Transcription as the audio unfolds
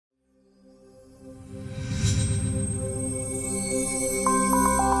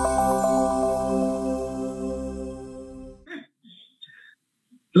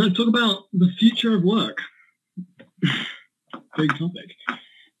let's talk about the future of work. Big topic.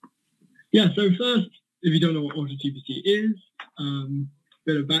 Yeah, so first, if you don't know what AutoGPT is,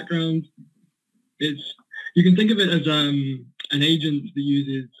 bit of background. You can think of it as an agent that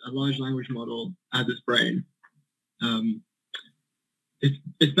uses a large language model as its brain.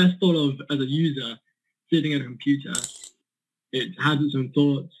 It's best thought of as a user sitting at a computer. It has its own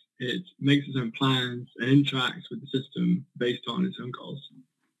thoughts, it makes its own plans, and interacts with the system based on its own goals.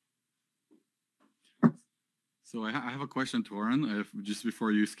 So I have a question, Toran, just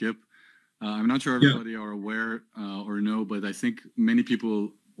before you skip. I'm not sure everybody are aware or know, but I think many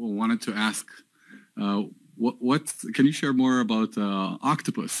people wanted to ask, can you share more about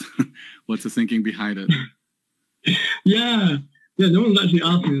octopus? What's the thinking behind it? Yeah, no one's actually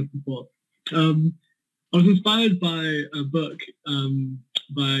asked me this before. I was inspired by a book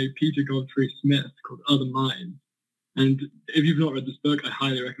by Peter Godfrey Smith called Other Minds. And if you've not read this book, I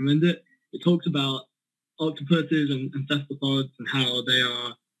highly recommend it. It talks about octopuses and cephalopods and how they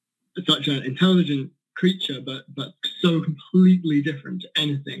are such an intelligent creature, but so completely different to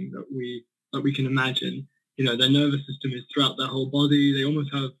anything that we can imagine. You know, their nervous system is throughout their whole body. They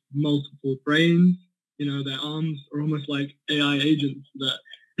almost have multiple brains. You know, their arms are almost like AI agents that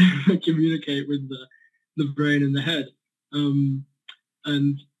communicate with the brain and the head.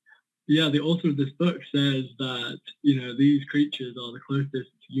 And yeah, the author of this book says that, you know, these creatures are the closest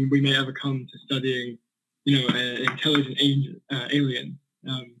we may ever come to studying, you know, an intelligent alien.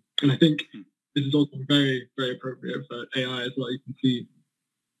 And I think this is also very, very appropriate for AI as well. You can see.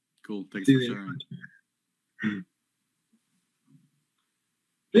 Cool. Thanks for sharing.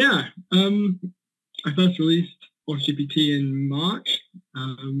 Yeah. I first released AutoGPT in March.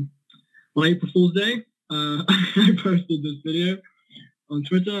 On April Fool's Day, I posted this video on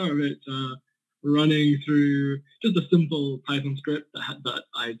Twitter of it running through just a simple Python script that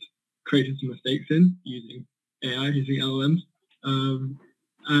I'd created some mistakes in using AI, using LLMs.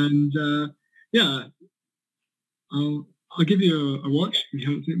 Yeah, I'll give you a watch if you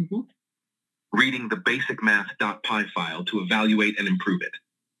haven't seen it before. Reading the basic math.py file to evaluate and improve it.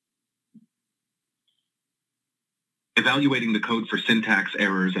 Evaluating the code for syntax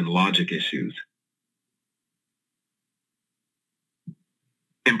errors and logic issues.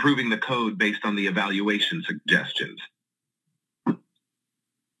 Improving the code based on the evaluation suggestions.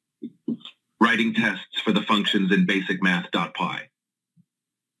 Writing tests for the functions in basic math.py.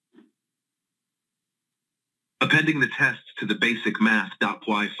 Appending the tests to the basic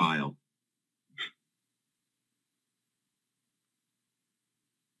math.py file.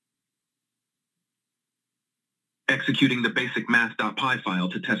 Executing the basic math.py file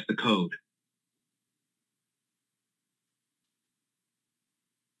to test the code.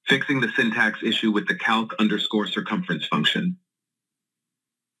 Fixing the syntax issue with the calc_circumference function.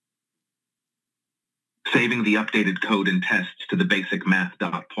 Saving the updated code and tests to the basic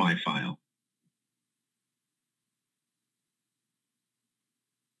math.py file.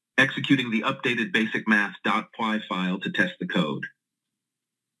 Executing the updated basic math.py file to test the code.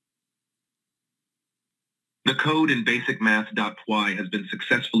 The code in basic math.py has been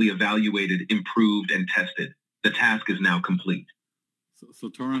successfully evaluated, improved, and tested. The task is now complete. So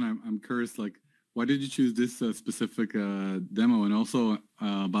Toran, I'm curious, like, why did you choose this specific demo? And also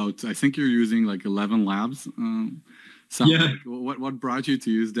about, I think you're using like 11 labs. Yeah. Like, what brought you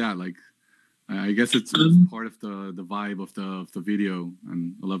to use that? Like, I guess it's part of the vibe of the video,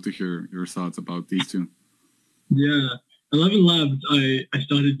 and I'd love to hear your thoughts about these two. Yeah, 11 labs I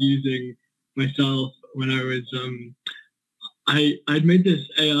started using myself when I was, I'd made this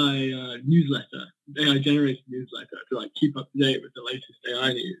AI newsletter, AI generated newsletter to like keep up to date with the latest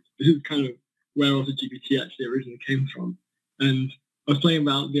AI news. This is kind of where AutoGPT actually originally came from. And I was playing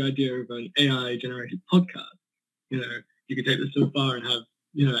about the idea of an AI generated podcast. You know, you could take this so far and have,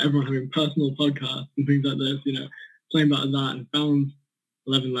 you know, everyone having personal podcasts and things like this, you know, playing about that, and found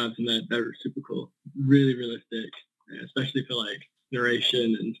 11 labs, and they're super cool, really realistic, especially for like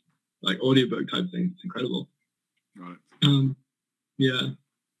narration and like audiobook type things. It's incredible. Got it. Yeah.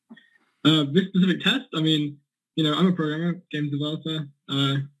 This specific test, I mean, you know, I'm a programmer, games developer.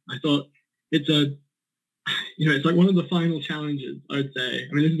 I thought it's it's like one of the final challenges, I would say.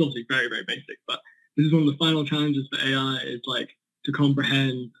 I mean, this is obviously very, very basic, but this is one of the final challenges for AI is like to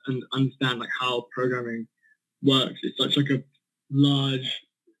comprehend and understand like how programming works. It's such like a large,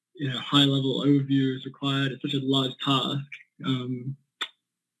 you know, high level overview is required. It's such a large task.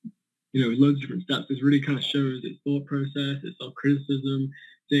 You know, with loads of different steps. This really kind of shows its thought process, its self-criticism,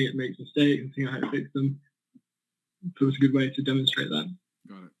 seeing it makes mistakes and seeing how to fix them. So it's a good way to demonstrate that.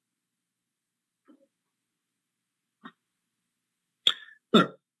 Got it.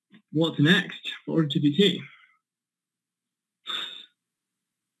 So what's next for AutoGPT?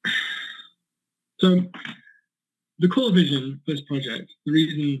 So the core vision for this project, the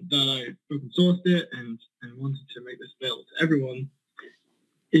reason that I open sourced it and wanted to make this available to everyone,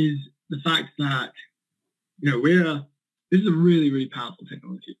 is the fact that, you know, this is a really, really powerful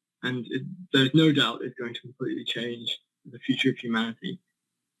technology, and there's no doubt it's going to completely change the future of humanity.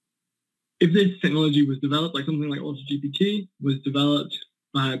 If this technology was developed, like something like AutoGPT was developed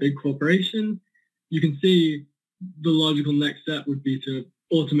by a big corporation, you can see the logical next step would be to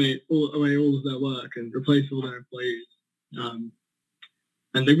automate away all of their work and replace all their employees.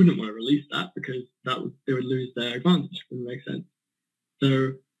 And they wouldn't want to release that because they would lose their advantage. Wouldn't make sense.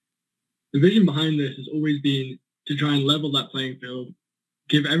 So the vision behind this has always been to try and level that playing field,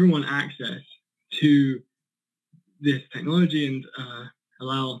 give everyone access to this technology, and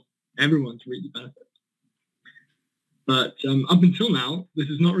allow everyone to reap the benefits. But up until now, this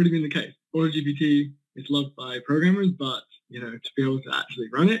has not really been the case. AutoGPT is loved by programmers, but you know, to be able to actually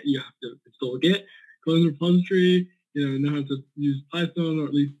run it, you have to install Git, go in the repository, know how to use Python, or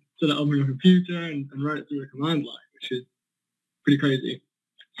at least set it up on your computer and run it through a command line, which is pretty crazy.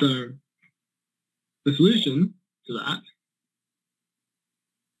 So the solution to that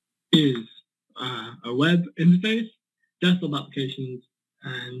is a web interface, desktop applications,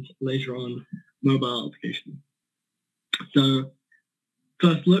 and later on, mobile applications. So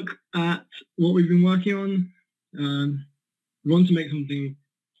first look at what we've been working on. We want to make something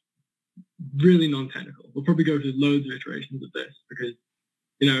really non-technical. We'll probably go through loads of iterations of this because,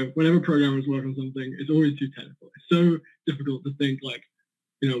 whenever programmers work on something, it's always too technical. It's so difficult to think like,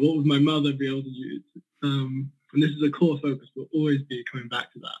 what would my mother be able to use? And this is a core focus. We'll always be coming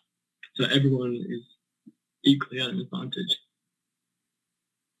back to that. So everyone is equally at an advantage.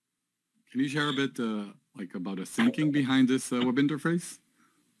 Can you share a bit about the thinking behind this web interface?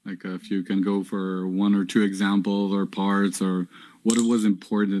 Like if you can go for one or two examples or parts, or what it was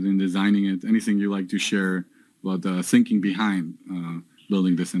important in designing it, anything you like to share about the thinking behind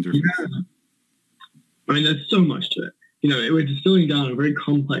building this interface? Yeah. I mean, there's so much to it. We're distilling down a very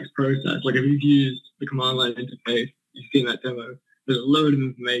complex process. Like if you've used the command line interface, you've seen that demo, there's a load of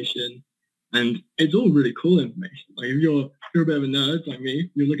information, and it's all really cool information. Like if you're a bit of a nerd like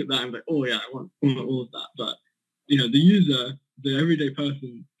me, you look at that and be like, oh yeah, I want all of that. But, the user, the everyday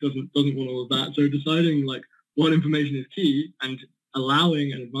person doesn't want all of that. So deciding like what information is key and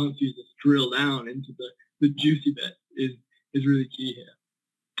allowing an advanced user to drill down into the juicy bit is really key here.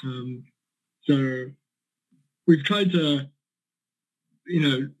 So we've tried to,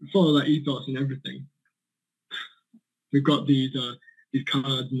 follow that ethos in everything. We've got these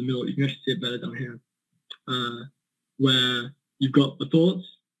cards in the middle. You can actually see it better down here, where you've got the thoughts.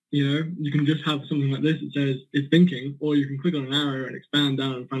 You can just have something like this that says it's thinking, or you can click on an arrow and expand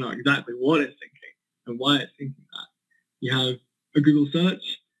down and find out exactly what it's thinking and why it's thinking that. You have a Google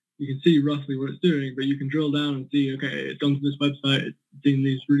search. You can see roughly what it's doing, but you can drill down and see, okay, it's gone to this website, it's seen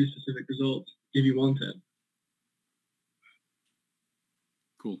these really specific results if you want it.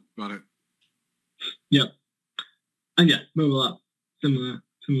 Cool, got it. Yeah. And yeah, mobile app, similar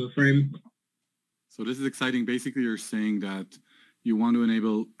frame. So this is exciting. Basically, you're saying that you want to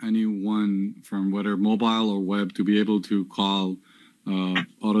enable anyone from whether mobile or web to be able to call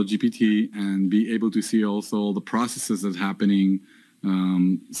AutoGPT and be able to see also all the processes that's happening,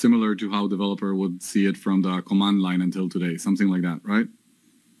 similar to how a developer would see it from the command line until today, something like that, right?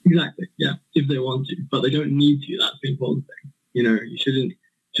 Exactly, yeah, if they want to, but they don't need to. That's the important thing. You shouldn't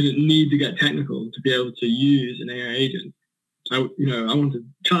need to get technical to be able to use an AI agent. I want a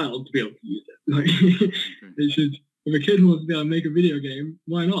child to be able to use it. Like, okay. It should. If a kid wants to be able to make a video game,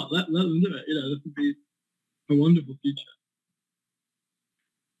 why not? Let them do it. This would be a wonderful future.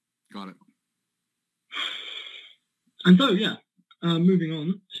 Got it. And so, moving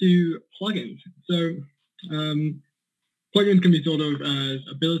on to plugins. So, plugins can be thought of as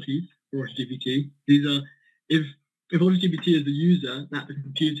abilities for AutoGPT. These are, if AutoGPT is the user, not the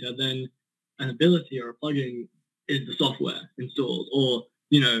computer, then an ability or a plugin is the software installed, or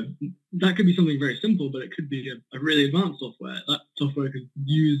that could be something very simple, but it could be a really advanced software. That software could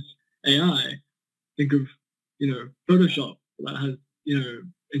use AI. Think of, Photoshop that has,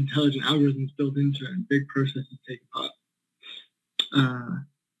 intelligent algorithms built into it and big processes taken part.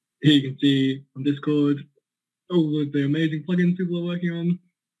 Here you can see on Discord all of the amazing plugins people are working on.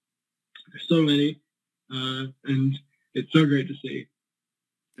 There's so many, and it's so great to see.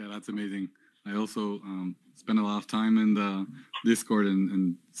 Yeah, that's amazing. I also spend a lot of time in the Discord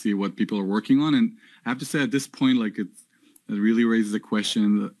and see what people are working on. And I have to say at this point, like it's it really raises a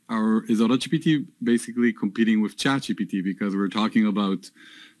question: is AutoGPT basically competing with ChatGPT? Because we're talking about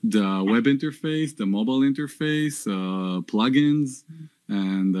the web interface, the mobile interface, plugins,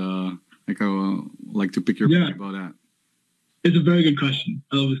 and like I would like to pick your brain about that. It's a very good question.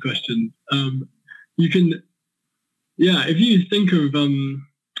 I love this question. You can, if you think of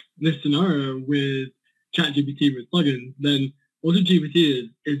this scenario with ChatGPT with plugins, then AutoGPT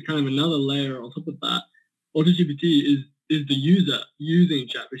is kind of another layer on top of that. AutoGPT is the user using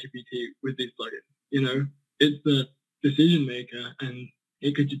ChatGPT with these plugins. You know, it's the decision maker, and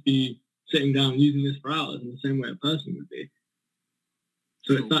it could just be sitting down using this for hours in the same way a person would be.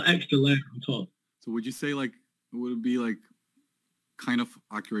 So it's that extra layer on top. So would you say, like, would it be like kind of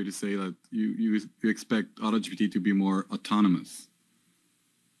accurate to say that you expect AutoGPT to be more autonomous?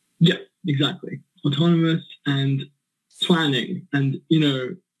 Yeah, exactly. Autonomous and planning, and, you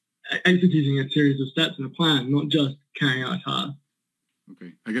know, executing a series of steps in a plan, not just carrying out a task.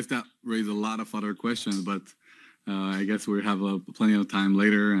 Okay, I guess that raises a lot of other questions, but I guess we have plenty of time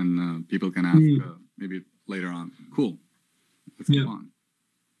later, and people can ask maybe later on. Cool. Let's move on.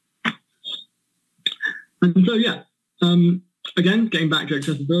 And so, again, getting back to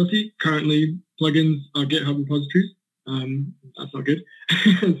accessibility, currently plugins are GitHub repositories. That's not good.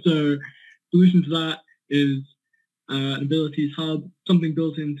 So, solution to that is an abilities hub, something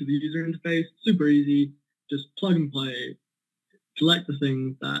built into the user interface, super easy, just plug and play, select the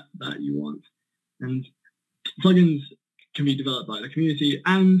things that you want. And plugins can be developed by the community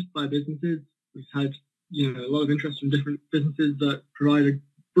and by businesses. We've had, you know, a lot of interest from different businesses that provide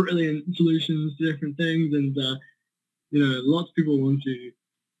brilliant solutions to different things, and you know, lots of people want to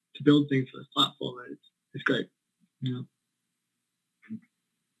build things for this platform, and it's great. Yeah.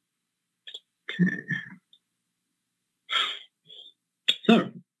 Okay.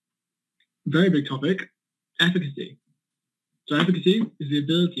 So, very big topic, efficacy. So efficacy is the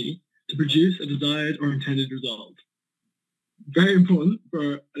ability to produce a desired or intended result. Very important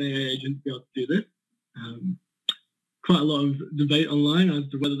for an AI agent to be able to do this. Quite a lot of debate online as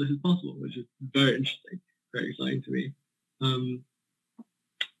to whether this is possible, which is very interesting, very exciting to me.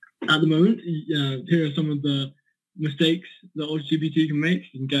 At the moment, here are some of the mistakes that AutoGPT can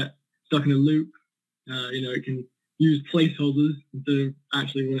make. You can get stuck in a loop. You know, it can use placeholders instead of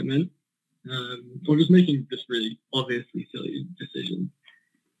actually what it meant, or just making just really obviously silly decisions.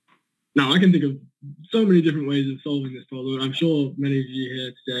 Now, I can think of so many different ways of solving this problem. I'm sure many of you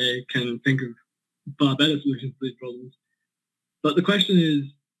here today can think of far better solutions to these problems. But the question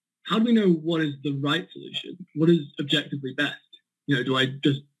is, how do we know what is the right solution? What is objectively best? You know, do I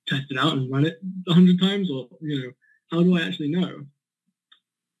just test it out and run it 100 times? Or, you know, how do I actually know?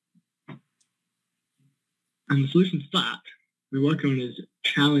 And the solution to that we're working on is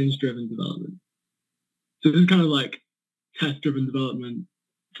challenge-driven development. So this is kind of like test-driven development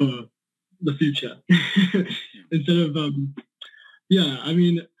for the future. Instead of, I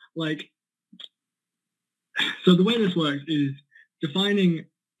mean, like, so the way this works is defining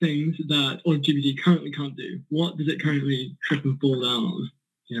things that AutoGPT currently can't do. What does it currently trip and fall down on?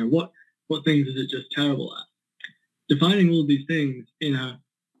 You know, what things is it just terrible at? Defining all these things in a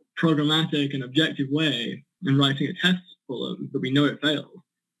programmatic and objective way and writing a test for them that we know it fails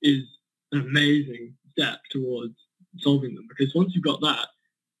is an amazing step towards solving them. Because once you've got that,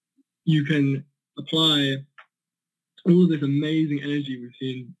 you can apply all of this amazing energy we've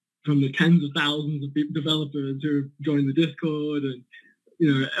seen from the tens of thousands of developers who have joined the Discord, and,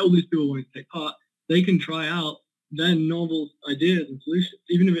 you know, all these people wanting to take part. They can try out their novel ideas and solutions,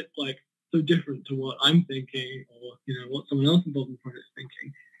 even if it's like so different to what I'm thinking, or, you know, what someone else involved in the project is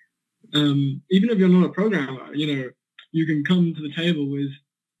thinking. Even if you're not a programmer, you know, you can come to the table with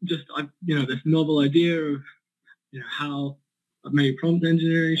just, you know, this novel idea of, you know, how maybe prompt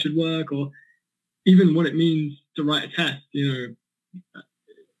engineering should work, or even what it means to write a test. You know,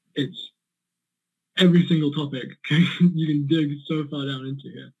 it's every single topic you can dig so far down into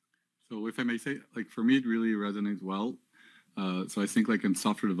here. So if I may say, like, for me, it really resonates well. So I think, like, in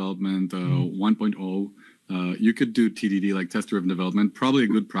software development 1.0, you could do TDD, like test-driven development, probably a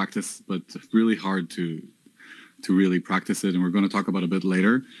good practice, but really hard to really practice it, and we're going to talk about a bit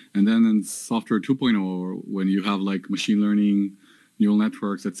later. And then in software 2.0, when you have like machine learning, neural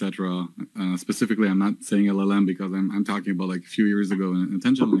networks, etc. Specifically, I'm not saying LLM because I'm talking about like a few years ago and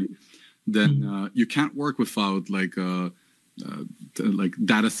intentionally. Then you can't work without like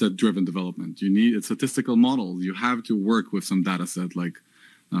data set driven development. You need a statistical model. You have to work with some data set, like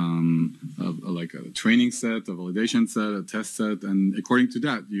like a training set, a validation set, a test set, and according to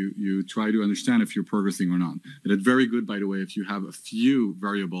that, you try to understand if you're progressing or not. And it's very good, by the way, if you have a few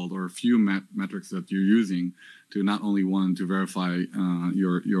variables or a few metrics that you're using to not only one to verify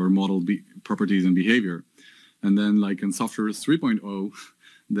your model properties and behavior. And then like in software 3.0,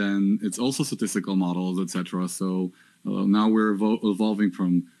 then it's also statistical models, etc. So now we're evolving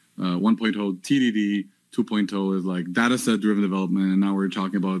from 1.0 TDD, 2.0 is like data set driven development, and now we're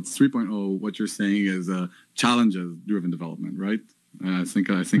talking about 3.0. What you're saying is challenges driven development, right? I think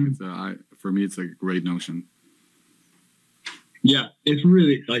it's for me it's a great notion. Yeah, it's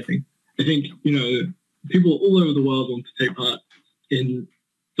really exciting. I think people all over the world want to take part in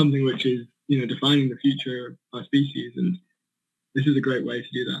something which is defining the future of our species, and this is a great way to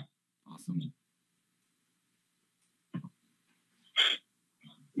do that. Awesome.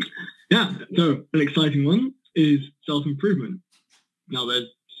 Yeah, so an exciting one is self-improvement. Now, there's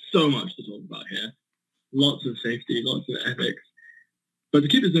so much to talk about here. Lots of safety, lots of ethics. But to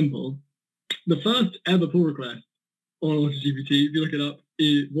keep it simple, the first ever pull request on AutoGPT, if you look it up,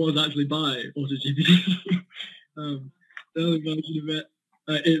 it was actually by AutoGPT. The other version of it,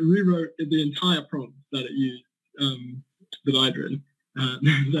 it rewrote the entire prompt that it used, that I'd written,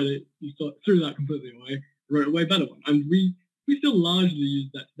 that it threw that completely away, wrote a way better one. And we still largely use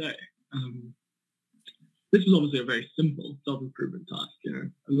that today. This was obviously a very simple self-improvement task,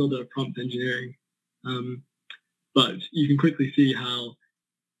 a little bit of prompt engineering. But you can quickly see how,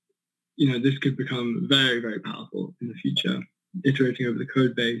 this could become very, very powerful in the future, iterating over the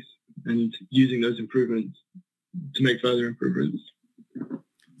code base and using those improvements to make further improvements.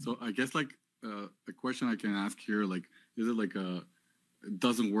 So I guess like a question I can ask here, like, is it like it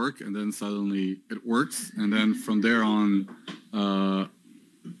doesn't work and then suddenly it works, and then from there on,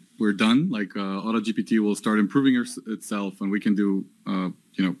 we're done. Like AutoGPT will start improving itself, and we can do,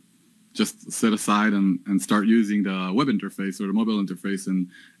 just set aside and start using the web interface or the mobile interface, and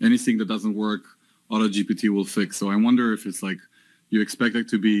anything that doesn't work, AutoGPT will fix. So I wonder if it's like you expect it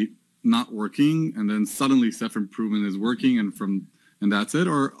to be not working, and then suddenly self-improvement is working, and that's it.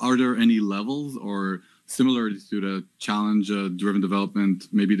 Or are there any levels, or similar to the challenge-driven development?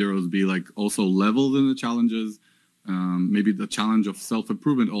 Maybe there will be like also levels in the challenges. Maybe the challenge of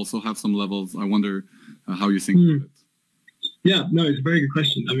self-improvement also have some levels. I wonder how you think of it. Yeah, no, it's a very good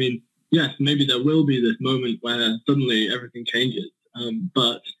question. I mean, yes, maybe there will be this moment where suddenly everything changes.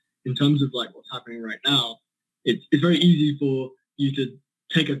 But in terms of like what's happening right now, it's very easy for you to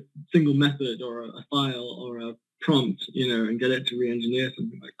take a single method or a file or a prompt, and get it to re-engineer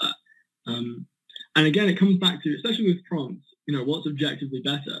something like that. And again, it comes back to, especially with prompts, what's objectively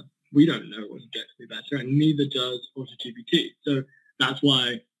better. We don't know what's objectively better, and neither does AutoGPT. So that's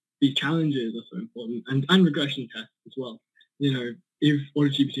why these challenges are so important, and regression tests as well. If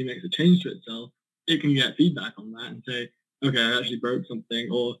AutoGPT makes a change to itself, it can get feedback on that and say, okay, I actually broke something,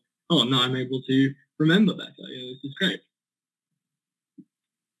 or, oh, no, I'm able to remember better. This is great.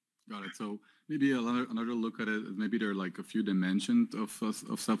 Got it. So maybe another look at it, maybe there are like a few dimensions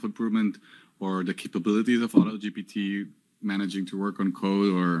of self-improvement, or the capabilities of AutoGPT managing to work on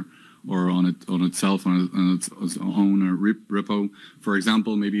code or on itself, on its own repo. For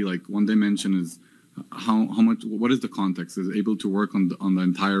example, maybe like one dimension is what is the context? Is it able to work on the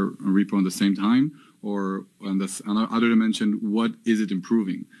entire repo at the same time, or on this other dimension, what is it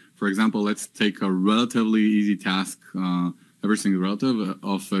improving? For example, let's take a relatively easy task, everything relative,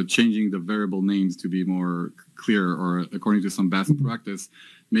 of changing the variable names to be more clear or according to some best practice.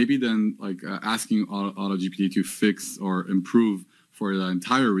 Maybe then like asking AutoGPT to fix or improve for the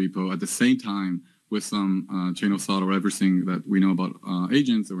entire repo at the same time with some chain of thought or everything that we know about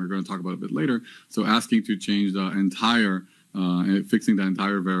agents, and we're going to talk about a bit later. So asking to change the entire, fixing the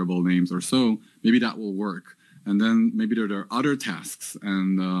entire variable names or so, maybe that will work. And then maybe there are other tasks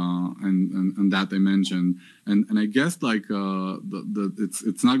and that dimension. And I guess like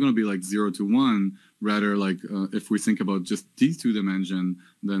it's not going to be like 0 to 1. Rather, like if we think about just these two dimensions,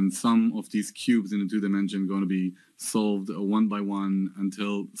 then some of these cubes in the 2 dimension going to be solved one by one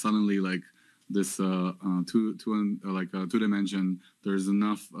until suddenly like this 2 dimension, there's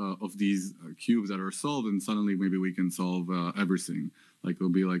enough of these cubes that are solved, and suddenly maybe we can solve everything. Like it'll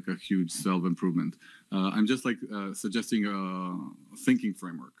be like a huge self-improvement. I'm just like suggesting a thinking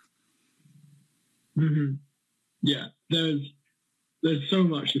framework. Mm-hmm. Yeah, there's so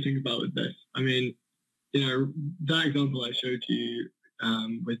much to think about with this. I mean, that example I showed you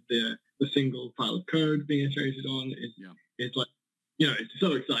with the single file of code being iterated on it's like, it's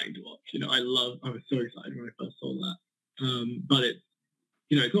so exciting to watch. I was so excited when I first saw that. But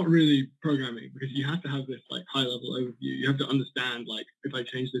it's not really programming, because you have to have this like high level overview. You have to understand, like, if I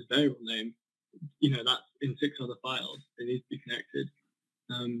change this variable name, that's in 6 other files. It needs to be connected.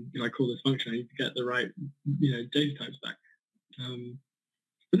 If I call this function, I need to get the right, data types back.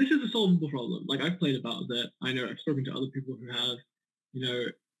 But this is a solvable problem. Like, I've played about it. I know I've spoken to other people who have.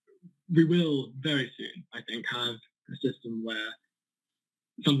 We will very soon, I think, have a system where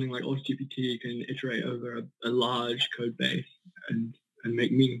something like AutoGPT can iterate over a large code base and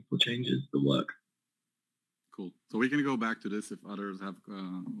make meaningful changes that work. Cool. So we can go back to this if others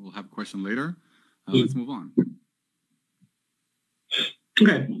will have a question later. Let's move on.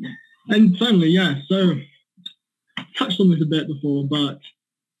 Okay. And finally, so I touched on this a bit before, but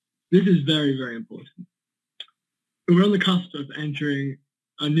this is very, very important. We're on the cusp of entering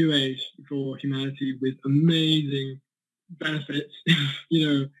a new age for humanity with amazing benefits.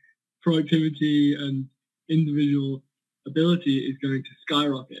 Productivity and individual ability is going to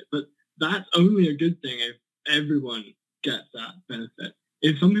skyrocket. But that's only a good thing if everyone gets that benefit.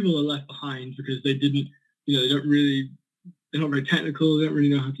 If some people are left behind because they didn't, they're not very technical, they don't really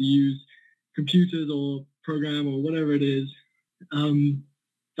know how to use computers or program or whatever it is,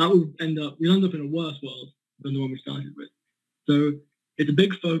 we'll end up in a worse world than the one we started with. So it's a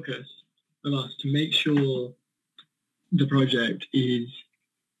big focus of us to make sure the project is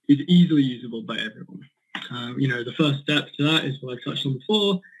easily usable by everyone. The first step to that is what I've touched on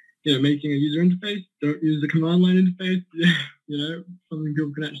before, making a user interface. Don't use the command line interface, something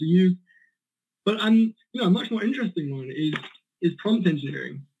people can actually use. But a much more interesting one is prompt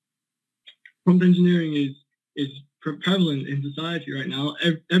engineering. Prompt engineering is prevalent in society right now.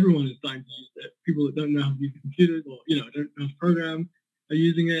 Everyone is starting to use it. People that don't know how to use computers or don't know how to program are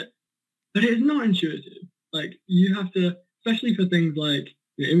using it. But it is not intuitive. Like, you have to, especially for things like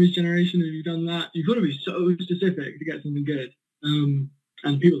image generation, if you've done that, you've got to be so specific to get something good. And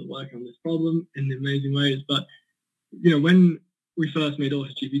people that work on this problem in amazing ways. But, when we first made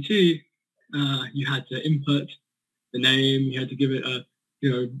AutoGPT, you had to input the name, you had to give it a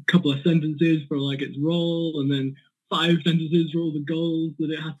couple of sentences for like its role, and then 5 sentences for all the goals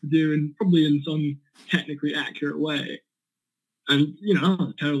that it has to do, and probably in some technically accurate way. And, that was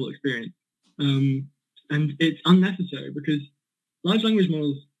a terrible experience. And it's unnecessary because large language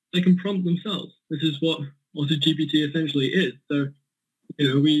models, they can prompt themselves. This is what AutoGPT essentially is. So,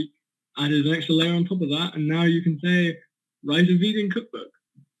 we added an extra layer on top of that, and now you can say, write a vegan cookbook,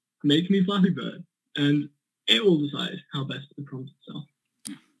 make me Flappy Bird, and it will decide how best to prompt itself.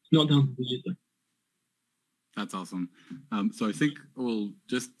 It's not down to the user. That's awesome. So I think we'll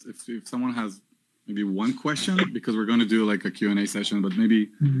just, if someone has maybe one question, because we're going to do like a Q&A session, but maybe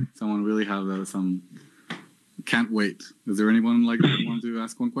someone really have some, can't wait. Is there anyone like that want to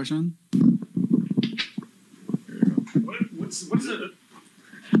ask one question? There you go.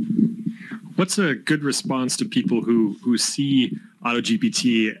 What's a good response to people who see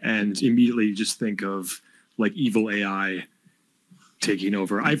AutoGPT and immediately just think of like evil AI taking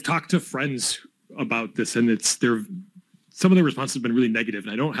over? I've talked to friends about this, and some of the responses have been really negative,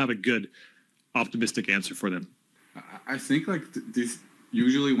 and I don't have a good optimistic answer for them. I think like this,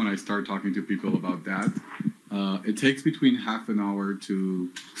 usually when I start talking to people about that, it takes between half an hour to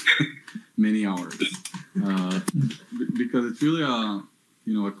many hours, because it's really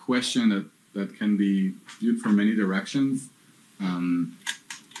a question that can be viewed from many directions.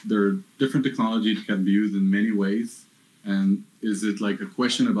 There are different technologies that can be used in many ways. And is it like a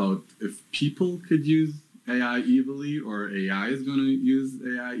question about if people could use AI evilly, or AI is going to use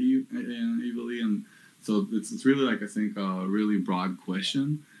AI evilly? And so it's really like, I think, a really broad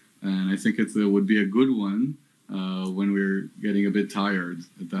question. And I think it would be a good one when we're getting a bit tired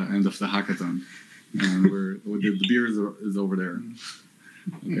at the end of the hackathon. And the beer is over there.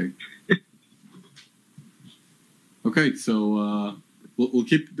 Okay. Okay, so we'll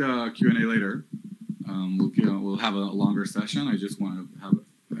keep the Q&A later. We'll have a longer session. I just want to have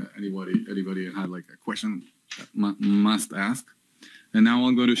anybody who had like a question that must ask. And now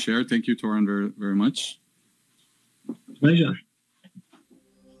I'm going to share. Thank you, Toran, very, very much. Pleasure.